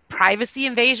a privacy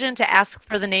invasion to ask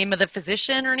for the name of the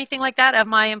physician or anything like that of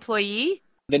my employee?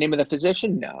 The name of the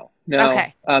physician? No.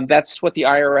 Okay. That's what the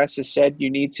IRS has said you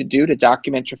need to do to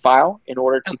document your file in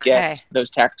order to get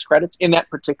those tax credits in that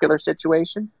particular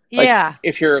situation. Like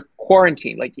if you're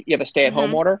quarantined, like you have a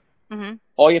stay-at-home order,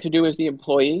 all you have to do as the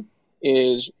employee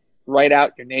is write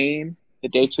out your name, the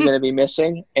dates you're going to be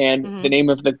missing, and the name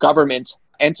of the government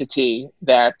entity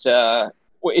that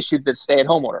issued the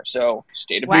stay-at-home order. So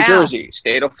state of New Jersey,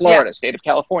 state of Florida, state of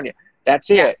California. That's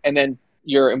it. And then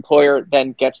your employer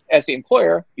then gets, as the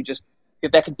employer,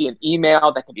 that could be an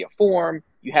email, that could be a form,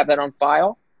 you have that on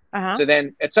file. So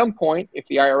then at some point, if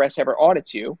the IRS ever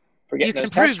audits you for getting those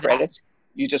tax credits,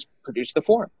 you just produce the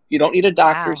form. You don't need a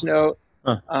doctor's note.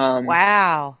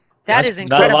 Wow. That is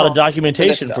incredible. Not a lot of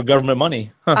documentation for government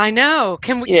money. I know.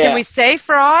 Can we say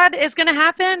fraud is going to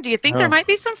happen? Do you think there might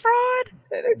be some fraud?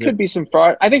 There could be some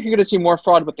fraud. I think you're going to see more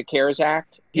fraud with the CARES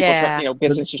Act. People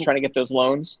businesses trying to get those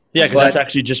loans. Yeah, because that's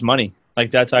actually just money. Like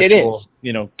that's actual,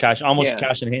 cash, almost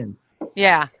cash in hand.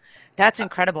 Yeah, that's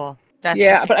incredible. But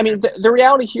I mean, the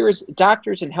reality here is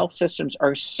doctors and health systems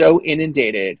are so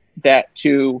inundated that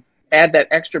to add that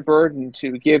extra burden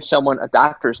to give someone a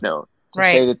doctor's note to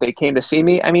say that they came to see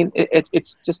me, I mean,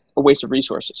 it's just a waste of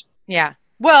resources. Yeah.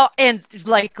 Well, and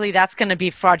likely that's going to be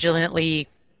fraudulently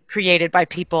created by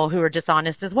people who are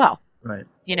dishonest as well. Right.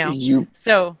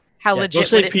 So how legit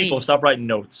would it people be? Stop writing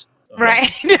notes.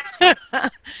 Right.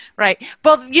 Right.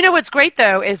 Well, what's great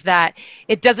though is that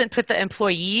it doesn't put the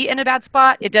employee in a bad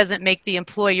spot. It doesn't make the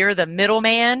employer the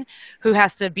middleman who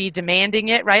has to be demanding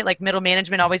it, right? Like middle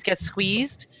management always gets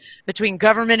squeezed between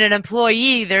government and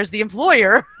employee. There's the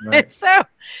employer. Right.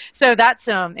 So that's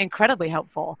incredibly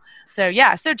helpful. So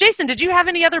Jason, did you have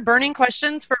any other burning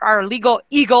questions for our legal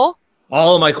eagle?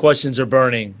 All of my questions are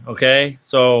burning. Okay.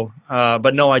 So,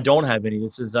 but no, I don't have any.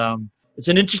 This is, it's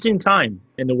an interesting time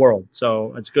in the world,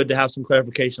 so it's good to have some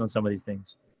clarification on some of these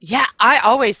things. Yeah, I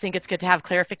always think it's good to have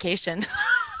clarification,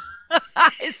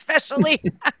 especially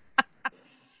on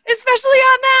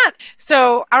that.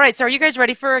 So, all right, so are you guys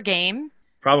ready for a game?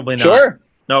 Probably not. Sure.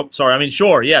 Nope, sorry. I mean,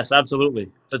 sure, yes,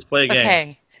 absolutely. Let's play a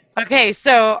game. Okay,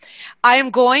 so I am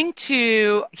going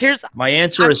to, my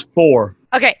answer is 4.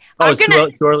 Okay. Oh, it's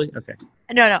too early? Okay.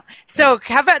 No. So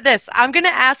how about this? I'm going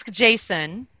to ask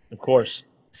Jason. Of course.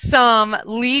 Some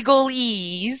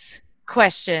legalese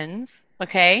questions,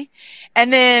 okay?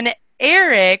 And then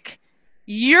Eric,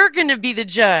 you're going to be the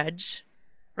judge,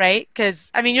 right? Because,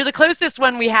 I mean, you're the closest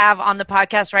one we have on the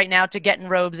podcast right now to getting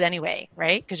robes anyway,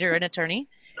 right? Because you're an attorney.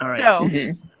 All right. So,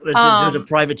 there's a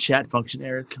private chat function,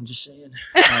 Eric. I'm just saying.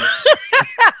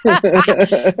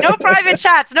 No private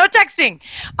chats, no texting.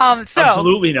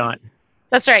 Absolutely not.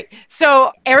 That's right.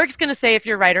 So Eric's going to say if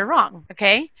you're right or wrong,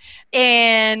 okay?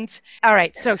 And all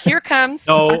right, so here comes.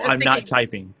 No, I'm not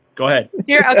typing. Go ahead.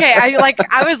 Here, okay.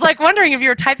 I was like wondering if you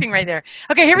were typing right there.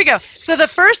 Okay, here we go. So the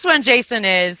first one, Jason,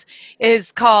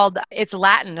 is called. It's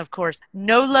Latin, of course.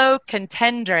 Nolo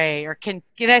contendere, or can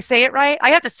I say it right? I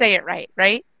have to say it right,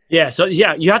 right? Yeah. So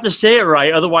yeah, you have to say it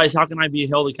right. Otherwise, how can I be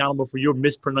held accountable for your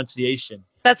mispronunciation?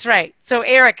 That's right. So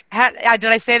Eric, did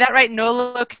I say that right?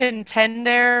 Nolo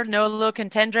contendere, nolo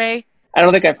contendere. I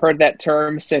don't think I've heard that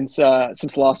term since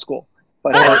law school.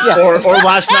 But or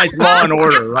last night's Law and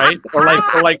Order, right? Or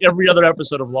like every other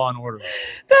episode of Law and Order.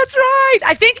 That's right.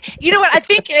 I think you know what? I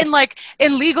think in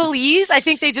legalese, I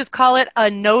think they just call it a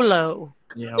NOLO.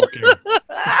 Yeah. Okay.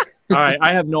 All right.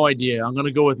 I have no idea. I'm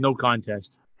gonna go with no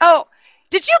contest. Oh,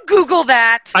 did you Google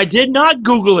that? I did not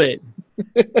Google it.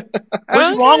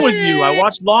 What's wrong with you? I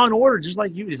watched Law and Order just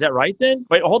like you. Is that right then?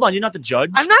 Wait, hold on. You're not the judge.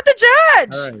 I'm not the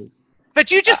judge. All right. But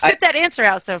you just spit that answer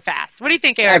out so fast. What do you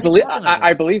think, Eric?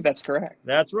 I believe that's correct.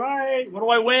 That's right. What do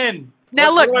I win?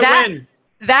 Now look,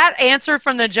 that answer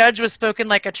from the judge was spoken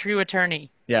like a true attorney.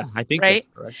 Yeah, I think right.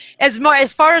 That's correct.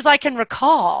 As far as I can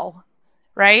recall,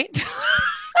 right?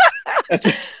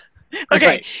 Okay.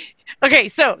 Right. Okay.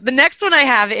 So the next one I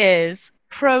have is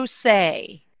pro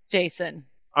se. Jason,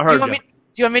 I heard do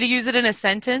you want me to use it in a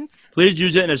sentence? Please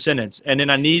use it in a sentence, and then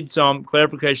I need some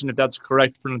clarification if that's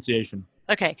correct pronunciation.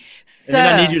 Okay, so and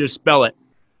then I need you to spell it.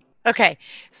 Okay,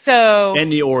 so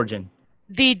and the origin.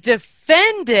 The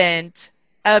defendant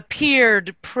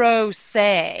appeared pro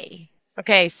se.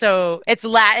 Okay, so it's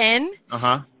Latin.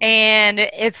 And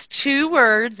it's 2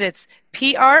 words. It's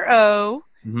PRO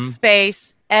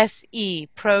space SE,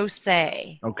 pro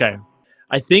se. Okay,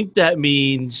 I think that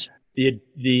means the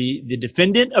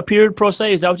defendant appeared pro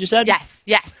se. Is that what you said?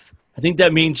 Yes. I think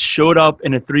that means showed up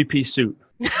in a 3-piece suit.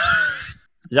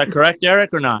 Is that correct,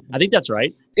 Eric, or not? I think that's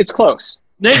right. It's close.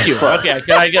 Thank you. Okay,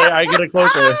 I get it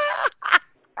closer.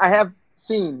 I have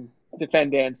seen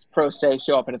defendants pro se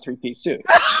show up in a 3-piece suit.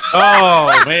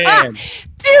 Oh man!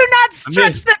 Do not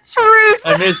stretch the truth.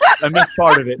 I missed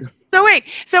part of it. So wait,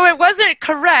 so it wasn't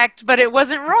correct, but it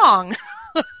wasn't wrong.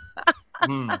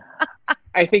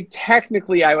 I think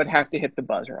technically I would have to hit the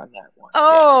buzzer on that one.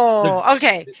 Oh,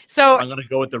 okay. So I'm gonna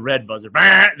go with the red buzzer.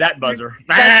 That buzzer.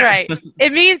 That's right.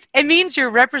 It means you're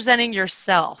representing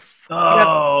yourself.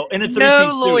 Oh, in a 3-piece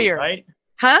no lawyer, suit, right?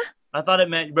 Huh? I thought it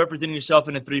meant representing yourself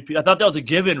in a 3-piece. I thought that was a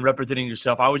given, representing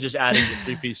yourself. I was just adding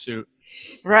the 3-piece suit.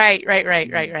 Right.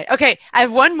 Okay, I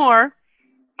have one more.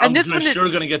 And I'm sure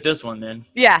going to get this one then.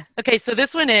 Yeah. Okay, so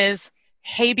this one is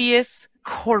habeas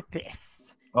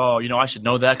corpus. Oh, I should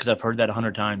know that because I've heard that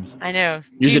 100 times. I know.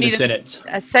 Use it in a sentence.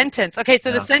 A sentence. Okay,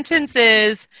 so the sentence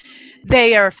is,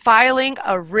 they are filing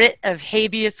a writ of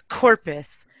habeas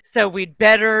corpus, so we'd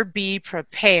better be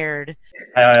prepared.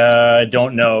 I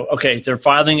don't know. Okay, they're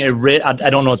filing a writ. I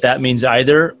don't know what that means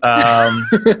either. So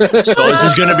this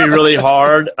is going to be really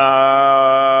hard.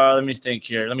 Let me think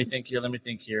here.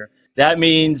 That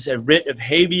means a writ of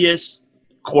habeas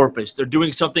corpus. They're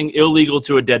doing something illegal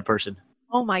to a dead person.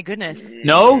 Oh my goodness!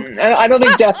 No, I don't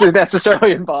think death is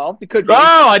necessarily involved. It could be.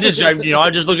 Oh, I'm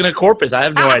just looking at corpus. I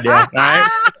have no idea. All right.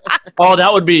 Oh,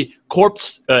 that would be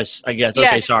corpse, I guess. Okay,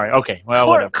 yes. Sorry. Okay, well,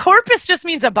 whatever. Corpus just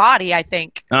means a body, I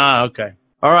think. Okay.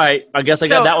 All right. I guess I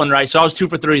got that one right. So I was 2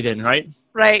 for 3 then, right?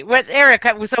 Right. What, Eric?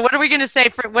 So what are we going to say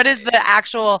for what is the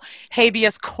actual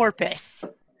habeas corpus?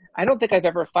 I don't think I've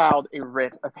ever filed a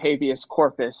writ of habeas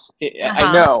corpus.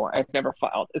 I know I've never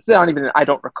filed. It's not even I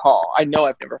don't recall. I know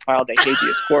I've never filed a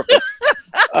habeas corpus.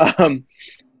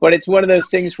 But it's one of those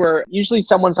things where usually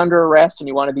someone's under arrest and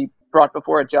you want to be brought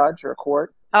before a judge or a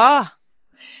court.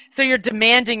 So you're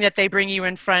demanding that they bring you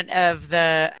in front of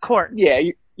the court. Yeah,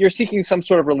 you're seeking some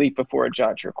sort of relief before a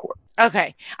judge or court.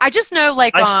 Okay. I just know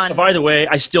by the way,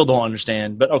 I still don't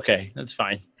understand, but okay, that's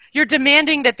fine. You're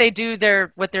demanding that they do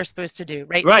what they're supposed to do,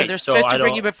 right? Right. So they're supposed to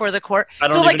bring you before the court. I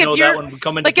don't even know that one would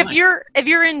come into play. If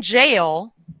you're in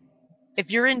jail,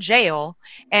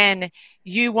 and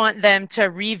you want them to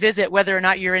revisit whether or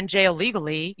not you're in jail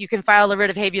legally, you can file a writ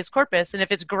of habeas corpus, and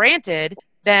if it's granted,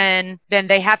 then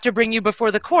they have to bring you before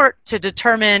the court to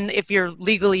determine if you're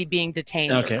legally being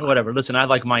detained. Okay, whatever. Listen, I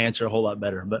like my answer a whole lot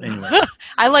better, but anyway.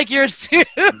 I like yours too.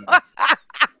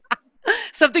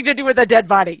 Something to do with a dead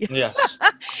body. Yes.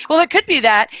 Well, it could be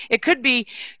that. It could be,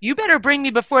 you better bring me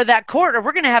before that court or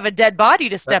we're going to have a dead body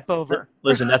to step over.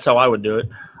 Listen, that's how I would do it.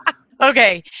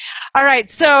 Okay. All right.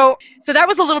 So that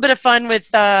was a little bit of fun with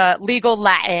legal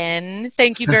Latin.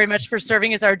 Thank you very much for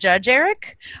serving as our judge,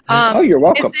 Eric. You're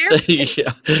welcome. Is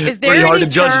there pretty hard to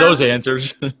judge those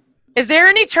answers. Is there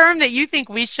any term that you think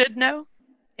we should know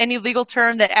any legal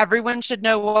term that everyone should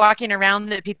know walking around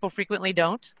that people frequently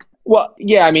don't? Well,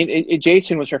 yeah, I mean,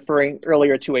 Jason was referring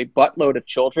earlier to a buttload of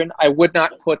children. I would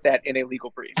not put that in a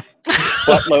legal brief.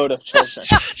 Buttload of children.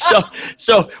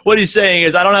 So what he's saying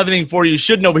is, I don't have anything for you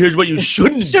should know, but here's what you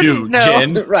shouldn't do, know.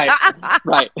 Jen. Right.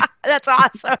 That's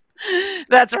awesome.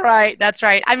 That's right.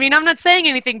 I mean, I'm not saying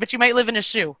anything, but you might live in a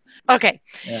shoe. Okay.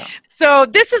 Yeah. So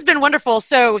this has been wonderful.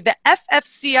 So the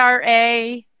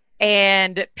FFCRA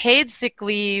and paid sick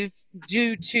leave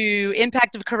due to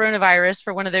impact of coronavirus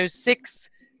for one of those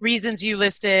 6 reasons you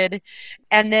listed,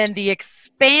 and then the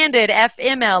expanded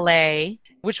FMLA,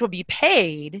 which will be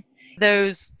paid.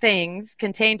 Those things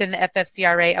contained in the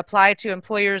FFCRA apply to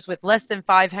employers with less than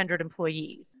 500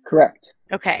 employees. Correct.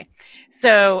 Okay.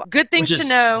 So good things to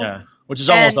know. Yeah. Which is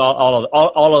almost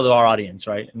all of our audience,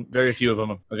 right? And very few of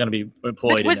them are going to be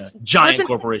employed in a giant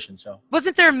corporation. So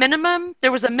wasn't there a minimum?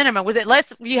 There was a minimum. Was it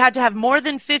less? You had to have more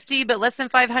than 50, but less than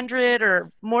 500,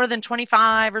 or more than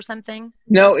 25 or something?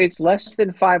 No, it's less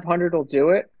than 500 will do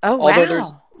it. Oh,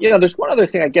 wow. There's one other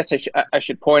thing I guess I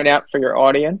should point out for your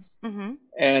audience. Mm-hmm.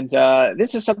 And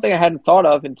this is something I hadn't thought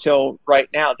of until right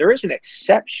now. There is an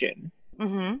exception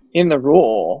in the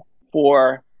rule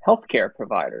for healthcare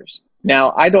providers.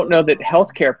 Now, I don't know that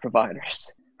healthcare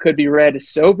providers could be read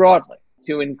so broadly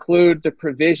to include the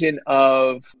provision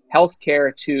of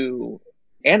healthcare to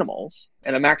animals.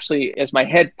 And I'm actually, as my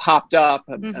head popped up,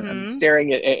 I'm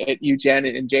staring at you, Jen,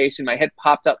 and Jason. My head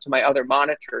popped up to my other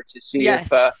monitor to see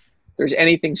if there's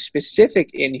anything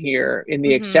specific in here in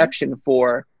the exception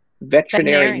for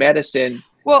veterinary medicine.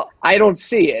 Well, I don't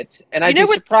see it. And I'd be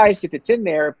surprised if it's in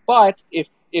there. But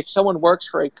if someone works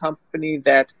for a company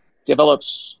that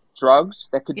develops drugs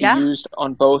that could be used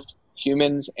on both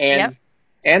humans and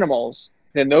animals,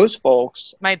 then those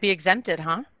folks might be exempted,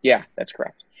 huh? Yeah, that's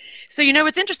correct. So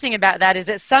what's interesting about that is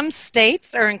that some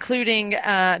states are including,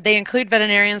 they include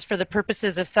veterinarians for the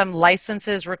purposes of some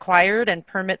licenses required and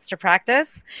permits to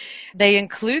practice. They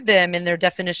include them in their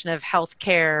definition of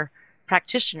healthcare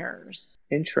practitioners.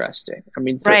 Interesting. I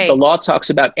mean, the law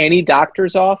talks about any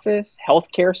doctor's office,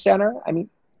 healthcare center,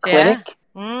 clinic.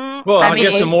 Well, I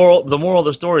guess the moral of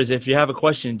the story is, if you have a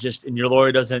question, and your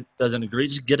lawyer doesn't agree,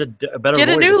 just get a better lawyer. Get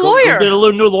a new lawyer. Get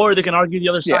a new lawyer that can argue the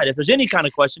other side. If there's any kind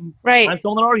of question, I'm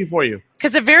still going to argue for you.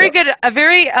 Because a very good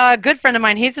friend of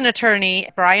mine, he's an attorney,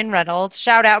 Brian Reynolds.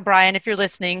 Shout out, Brian, if you're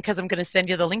listening, because I'm going to send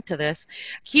you the link to this.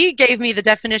 He gave me the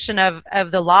definition of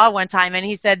the law one time, and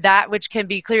he said that which can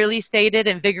be clearly stated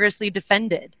and vigorously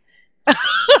defended.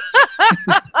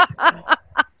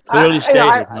 Clearly stated,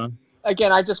 huh?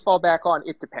 Again, I just fall back on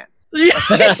it depends.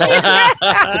 That's a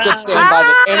good standby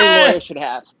that any lawyer should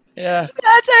have. Yeah.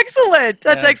 That's excellent.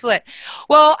 That's excellent.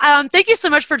 Well, thank you so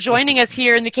much for joining us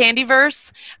here in the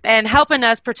Candyverse and helping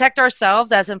us protect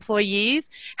ourselves as employees,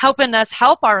 helping us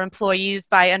help our employees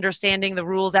by understanding the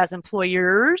rules as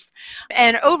employers,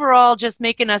 and overall just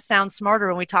making us sound smarter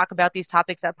when we talk about these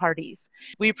topics at parties.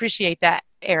 We appreciate that,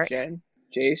 Eric. Jen,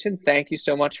 Jason, thank you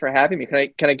so much for having me.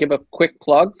 Can I give a quick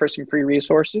plug for some free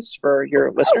resources for your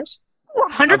listeners?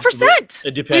 100%.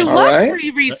 It depends. We love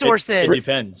free resources. It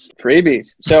depends.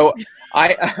 Freebies. So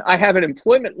I have an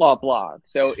employment law blog.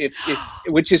 So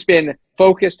which has been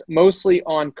focused mostly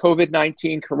on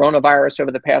COVID-19 coronavirus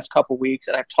over the past couple weeks,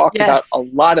 and I've talked about a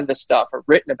lot of the stuff, or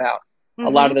written about a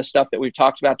lot of the stuff that we've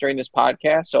talked about during this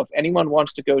podcast. So if anyone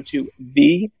wants to go to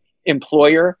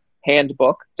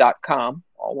theemployerhandbook.com,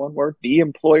 all one word,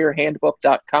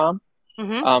 theemployerhandbook.com.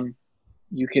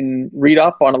 You can read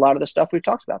up on a lot of the stuff we've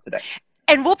talked about today.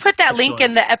 And we'll put that link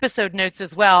in the episode notes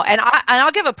as well. And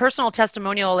I'll give a personal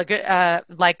testimonial,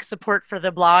 like support for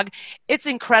the blog. It's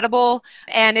incredible.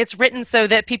 And it's written so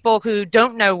that people who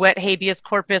don't know what habeas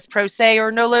corpus, pro se,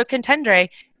 or nolo contendere,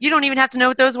 you don't even have to know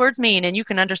what those words mean, and you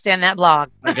can understand that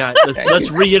blog. Let's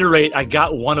reiterate, I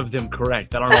got one of them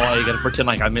correct. I don't know why you got to pretend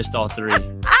like I missed all 3. I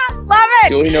love it.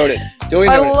 Duly noted.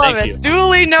 I love it.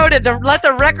 Duly noted. Let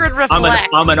the record reflect.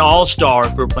 I'm an all-star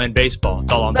for playing baseball.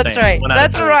 That's all I'm saying. That's right.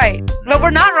 That's right. But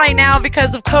we're not right now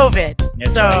because of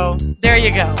COVID. There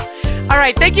you go. All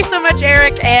right. Thank you so much,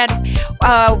 Eric. And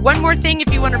one more thing,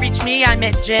 if you want to reach me, I'm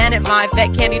at Jen at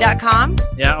myvetcandy.com.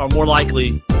 Yeah, or more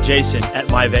likely, Jason at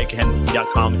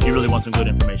myvetcandy.com if you really want some good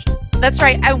information. That's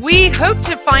right. And we hope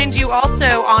to find you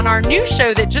also on our new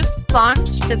show that just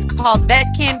launched. It's called Vet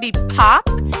Candy Pop.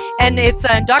 And it's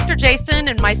Dr. Jason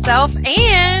and myself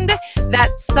and that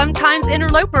sometimes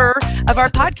interloper of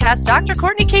our podcast, Dr.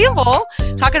 Courtney Campbell,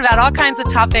 talking about all kinds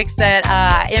of topics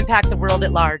that impact the world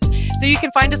at large. So you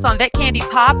can find us on Vet Candy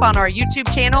Pop on our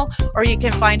YouTube channel, or you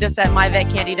can find us at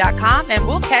myvetcandy.com. And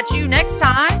we'll catch you next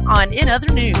time on In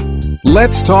Other News.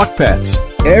 Let's Talk Pets,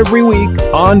 every week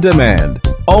on demand.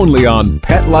 only on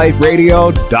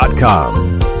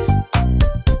PetLifeRadio.com.